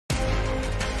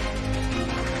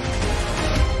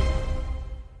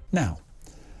Now,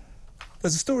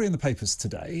 there's a story in the papers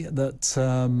today that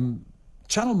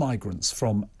channel migrants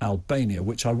from Albania,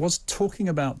 which I was talking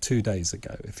about 2 days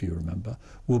ago, if you remember,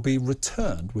 will be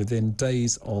returned within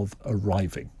days of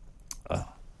arriving.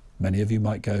 Many of you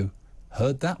might go,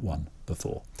 heard that one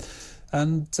before.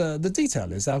 And the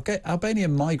detail is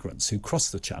Albanian migrants who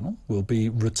cross the channel will be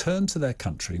returned to their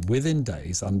country within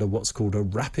days under what's called a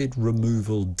rapid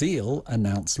removal deal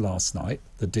announced last night,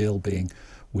 the deal being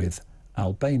with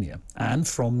Albania. And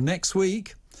from next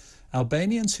week,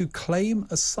 Albanians who claim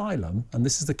asylum, and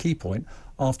this is the key point,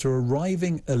 after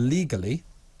arriving illegally,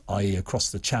 i.e.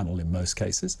 across the channel in most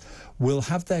cases, will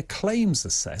have their claims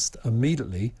assessed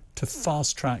immediately to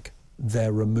fast-track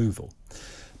their removal.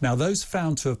 Now, those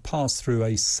found to have passed through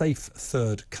a safe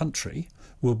third country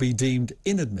will be deemed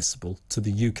inadmissible to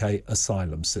the UK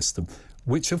asylum system,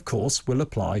 which, of course, will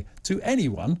apply to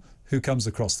anyone who comes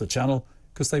across the channel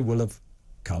because they will have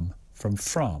come from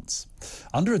France.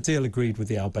 Under a deal agreed with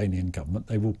the Albanian government,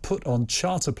 they will put on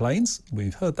charter planes,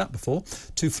 we've heard that before,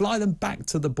 to fly them back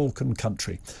to the Balkan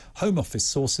country. Home Office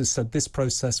sources said this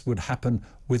process would happen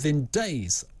within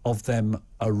days of them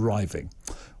arriving.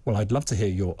 Well, I'd love to hear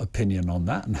your opinion on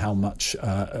that and how much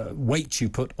weight you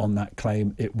put on that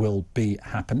claim it will be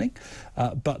happening.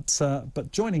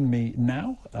 But joining me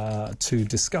now to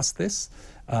discuss this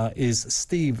is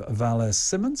Steve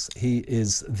Valdez-Symonds. He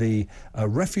is the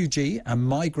Refugee and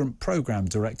Migrant Programme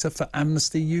Director for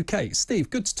Amnesty UK.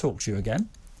 Steve, good to talk to you again.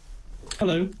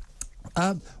 Hello.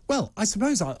 Well, I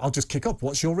suppose I'll just kick off.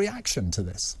 What's your reaction to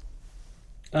this?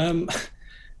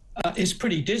 It's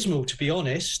pretty dismal, to be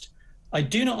honest. I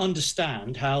do not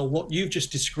understand how what you've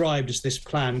just described as this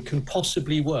plan can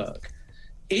possibly work.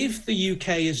 If the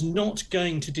UK is not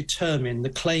going to determine the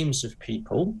claims of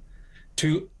people,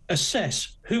 to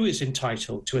assess who is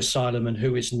entitled to asylum and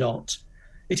who is not,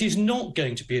 it is not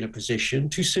going to be in a position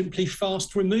to simply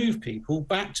fast remove people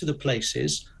back to the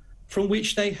places from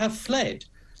which they have fled.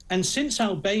 And since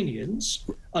Albanians,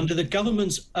 under the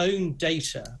government's own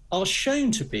data, are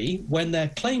shown to be, when their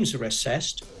claims are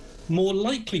assessed, more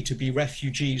likely to be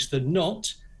refugees than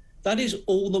not, that is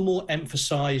all the more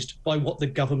emphasised by what the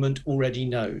government already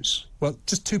knows. Well,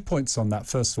 just 2 points on that,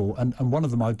 first of all, and one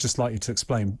of them I'd just like you to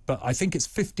explain, but I think it's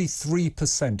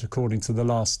 53%, according to the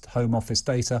last Home Office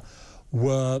data,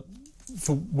 were,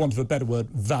 for want of a better word,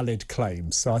 valid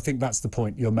claims. So I think that's the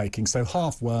point you're making. So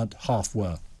half weren't, half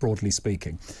were, broadly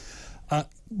speaking.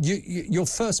 Your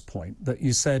first point that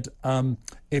you said,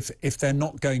 if they're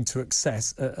not going to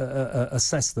assess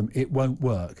them, it won't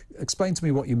work. Explain to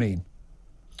me what you mean.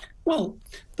 Well,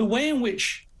 the way in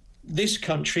which this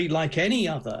country, like any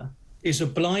other, is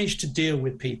obliged to deal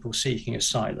with people seeking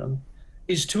asylum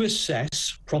is to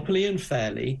assess properly and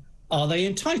fairly, are they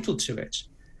entitled to it?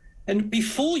 And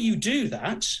before you do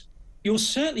that, you're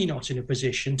certainly not in a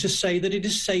position to say that it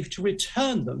is safe to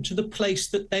return them to the place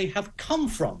that they have come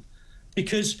from,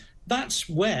 because that's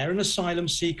where an asylum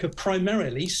seeker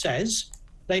primarily says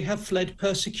they have fled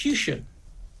persecution.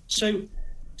 So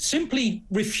simply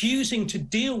refusing to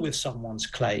deal with someone's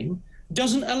claim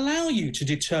doesn't allow you to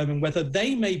determine whether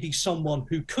they may be someone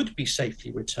who could be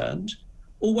safely returned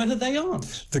or whether they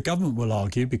aren't. The government will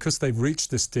argue, because they've reached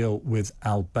this deal with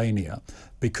Albania,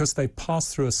 because they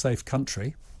passed through a safe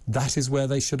country, that is where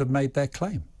they should have made their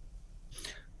claim.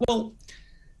 Well,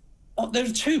 there are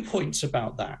 2 points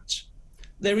about that.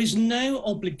 There is no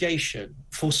obligation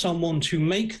for someone to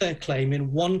make their claim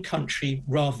in one country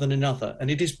rather than another,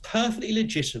 and it is perfectly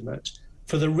legitimate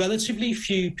for the relatively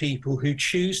few people who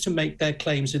choose to make their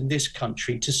claims in this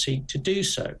country to seek to do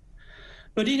so.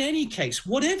 But in any case,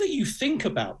 whatever you think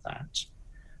about that,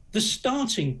 the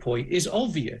starting point is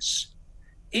obvious.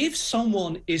 If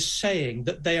someone is saying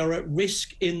that they are at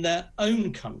risk in their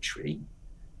own country,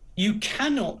 you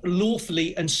cannot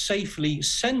lawfully and safely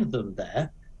send them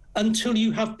there until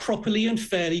you have properly and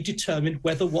fairly determined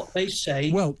whether what they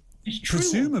say is true.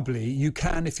 Presumably you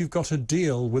can if you've got a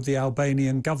deal with the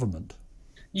Albanian government.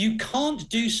 You can't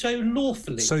do so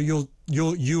lawfully. So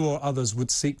you or others would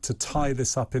seek to tie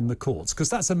this up in the courts, because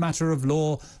that's a matter of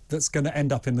law that's going to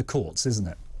end up in the courts, isn't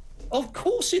it? Of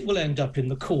course it will end up in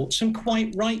the courts, and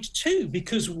quite right too,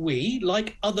 because we,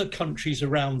 like other countries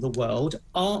around the world,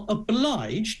 are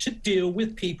obliged to deal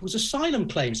with people's asylum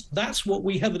claims. That's what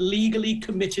we have legally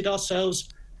committed ourselves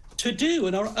to do,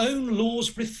 and our own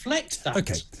laws reflect that.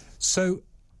 OK, so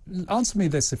answer me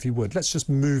this, if you would. Let's just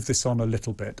move this on a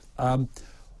little bit.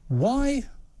 Why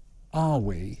are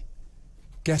we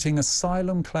getting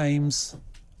asylum claims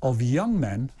of young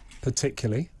men,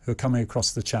 particularly, who are coming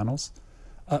across the channels,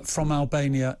 from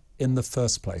Albania in the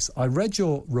first place? I read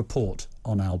your report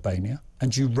on Albania,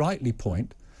 and you rightly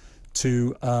point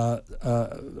to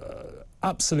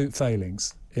absolute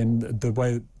failings in the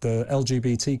way the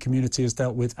LGBT community is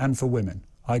dealt with, and for women.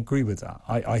 I agree with that.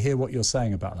 I hear what you're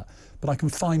saying about that. But I can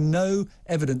find no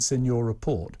evidence in your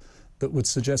report that would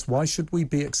suggest why should we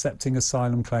be accepting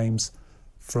asylum claims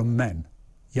from men,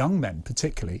 young men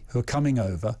particularly, who are coming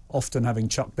over, often having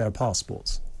chucked their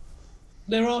passports.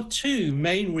 There are two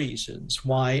main reasons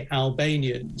why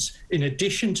Albanians, in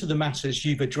addition to the matters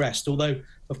you've addressed, although,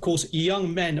 of course,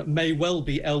 young men may well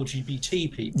be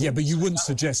LGBT people. Yeah, but you wouldn't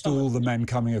suggest all the men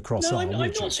coming across are, would you?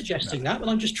 I'm not suggesting that, but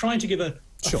I'm just trying to give a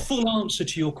full answer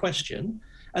to your question.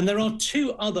 And there are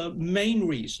two other main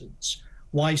reasons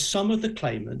why some of the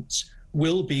claimants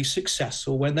will be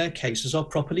successful when their cases are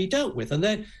properly dealt with. And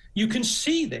then you can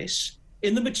see this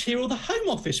in the material the Home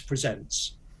Office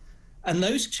presents. And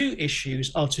those two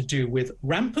issues are to do with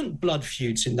rampant blood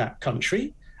feuds in that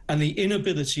country and the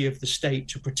inability of the state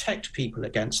to protect people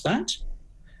against that.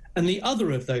 And the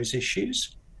other of those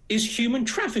issues is human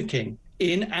trafficking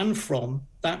in and from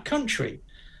that country.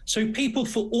 So people,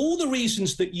 for all the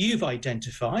reasons that you've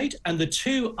identified, and the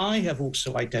two I have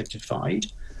also identified,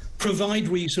 provide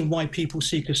reason why people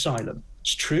seek asylum.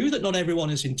 It's true that not everyone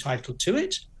is entitled to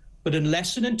it, but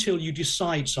unless and until you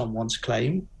decide someone's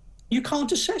claim, you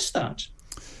can't assess that.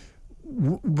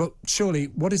 But surely,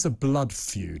 what is a blood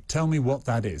feud? Tell me what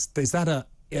that is. Is that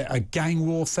a gang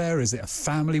warfare? Is it a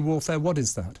family warfare? What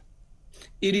is that?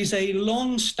 It is a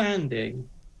long-standing,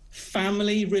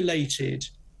 family-related,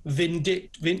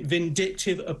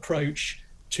 vindictive approach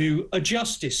to a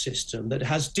justice system that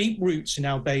has deep roots in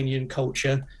Albanian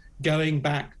culture going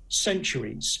back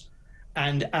centuries.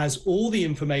 And as all the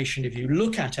information, if you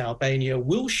look at Albania,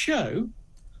 will show,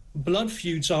 blood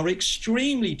feuds are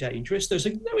extremely dangerous. There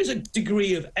is a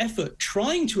degree of effort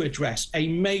trying to address a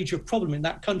major problem in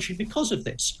that country because of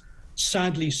this.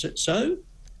 Sadly so,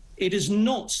 it is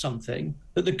not something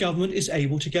that the government is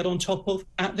able to get on top of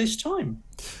at this time.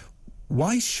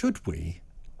 Why should we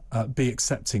be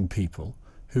accepting people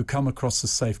who come across a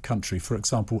safe country, for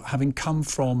example, having come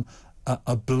from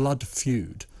a blood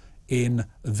feud in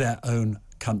their own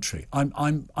country?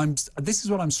 This is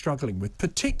what I'm struggling with,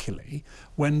 particularly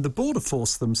when the border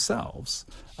force themselves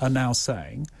are now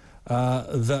saying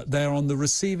that they're on the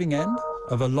receiving end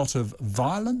of a lot of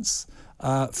violence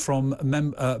from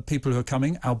people who are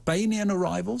coming, Albanian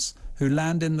arrivals who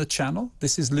land in the Channel.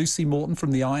 This is Lucy Morton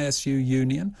from the ISU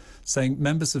Union saying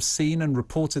members have seen and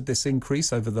reported this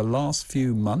increase over the last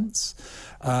few months.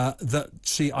 That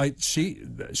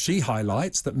she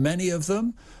highlights that many of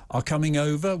them are coming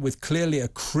over with clearly a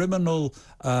criminal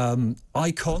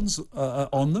icons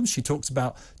on them. She talks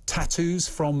about tattoos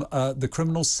from the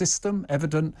criminal system,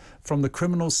 evident from the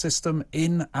criminal system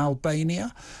in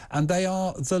Albania, and they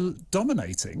are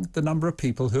dominating the number of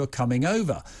people who are coming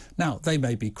over. Now, they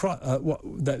may be,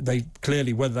 they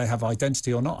clearly, whether they have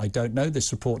identity or not, I don't know,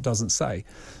 this report doesn't say.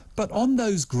 But on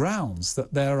those grounds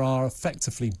that there are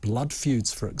effectively blood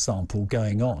feuds, for example,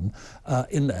 going on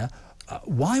in there,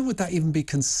 why would that even be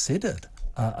considered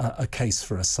a case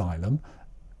for asylum,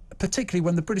 particularly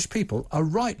when the British people are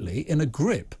rightly in a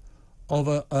grip of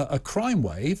a crime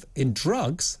wave in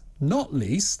drugs, not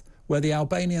least where the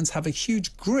Albanians have a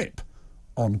huge grip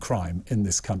on crime in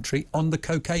this country, on the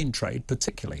cocaine trade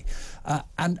particularly.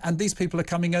 And these people are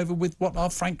coming over with what are,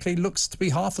 frankly, looks to be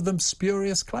half of them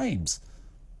spurious claims.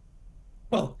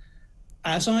 Well,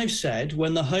 as I've said,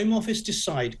 when the Home Office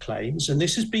decide claims, and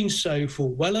this has been so for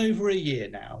well over a year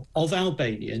now, of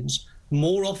Albanians,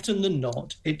 more often than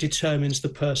not, it determines the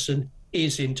person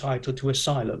is entitled to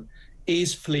asylum,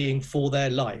 is fleeing for their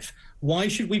life. Why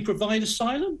should we provide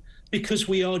asylum? Because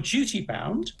we are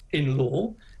duty-bound in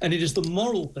law, and it is the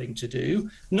moral thing to do,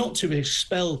 not to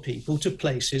expel people to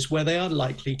places where they are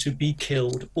likely to be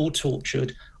killed or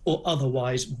tortured or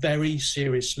otherwise very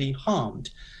seriously harmed.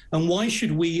 And why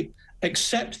should we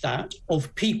accept that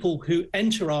of people who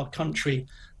enter our country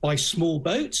by small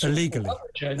boats? Illegally.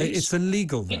 It's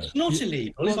illegal, though. It's not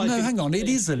illegal. Well, no, hang on, it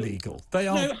is illegal. They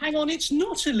are... No, hang on, it's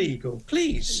not illegal,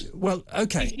 please. Well,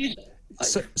 OK.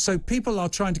 So people are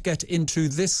trying to get into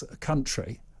this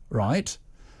country, right,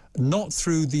 not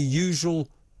through the usual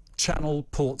channel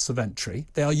ports of entry.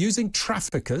 They are using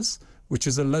traffickers, which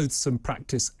is a loathsome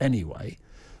practice anyway.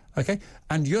 OK,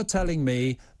 and you're telling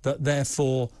me that,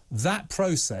 therefore, that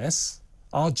process,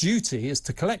 our duty is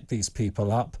to collect these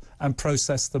people up and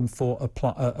process them for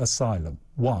asylum.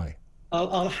 Why?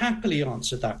 I'll happily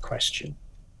answer that question.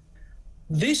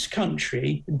 This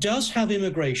country does have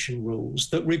immigration rules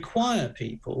that require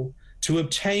people to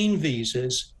obtain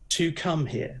visas to come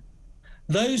here.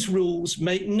 Those rules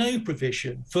make no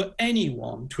provision for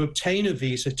anyone to obtain a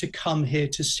visa to come here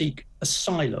to seek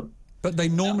asylum. But they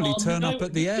normally turn up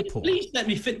at the airport. Please let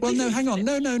me finish. Well, no, hang on.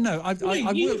 No.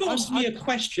 You've asked me a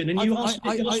question, and you asked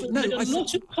me. There are a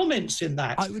lot of comments in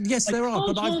that. Yes, there are,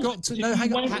 but I've got to. No,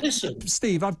 hang on. Listen.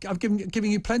 Steve, I've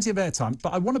given you plenty of airtime,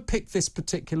 but I want to pick this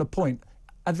particular point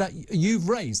that you've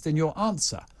raised in your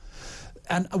answer.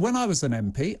 And when I was an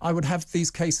MP, I would have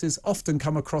these cases often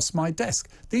come across my desk.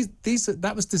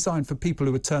 That was designed for people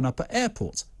who would turn up at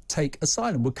airports, take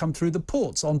asylum, would come through the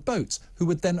ports on boats, who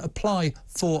would then apply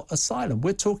for asylum.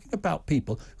 We're talking about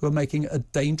people who are making a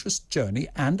dangerous journey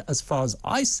and, as far as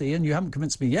I see, and you haven't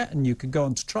convinced me yet, and you can go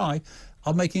on to try,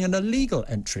 are making an illegal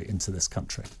entry into this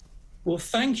country. Well,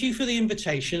 thank you for the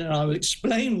invitation, and I will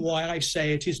explain why I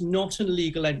say it is not an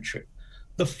illegal entry.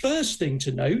 The first thing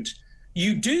to note,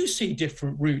 you do see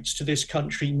different routes to this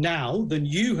country now than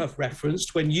you have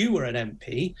referenced when you were an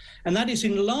MP, and that is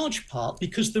in large part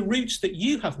because the routes that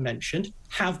you have mentioned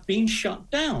have been shut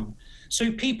down.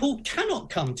 So people cannot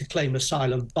come to claim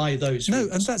asylum by those routes. No,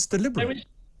 and that's deliberate.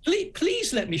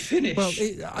 Please let me finish. Well,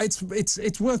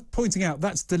 it's worth pointing out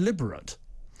that's deliberate.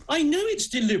 I know it's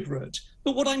deliberate,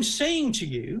 but what I'm saying to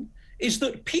you is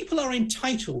that people are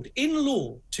entitled in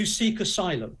law to seek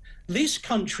asylum. This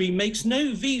country makes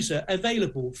no visa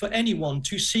available for anyone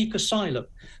to seek asylum.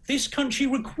 This country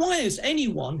requires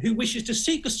anyone who wishes to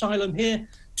seek asylum here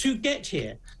to get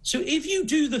here. So if you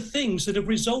do the things that have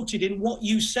resulted in what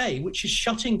you say, which is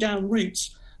shutting down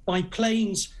routes by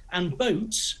planes and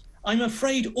boats, I'm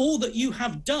afraid all that you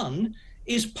have done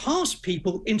is pass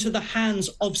people into the hands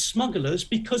of smugglers,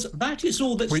 because that is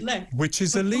all that's left. Which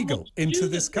is illegal into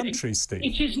this country, Steve.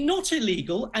 It is not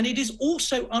illegal, and it is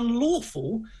also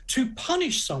unlawful to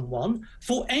punish someone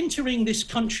for entering this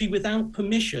country without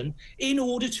permission in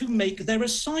order to make their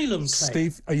asylum claim.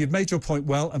 Steve, you've made your point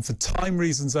well, and for time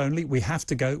reasons only, we have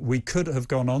to go. We could have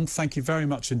gone on. Thank you very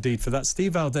much indeed for that.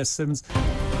 Steve Valdez-Symonds.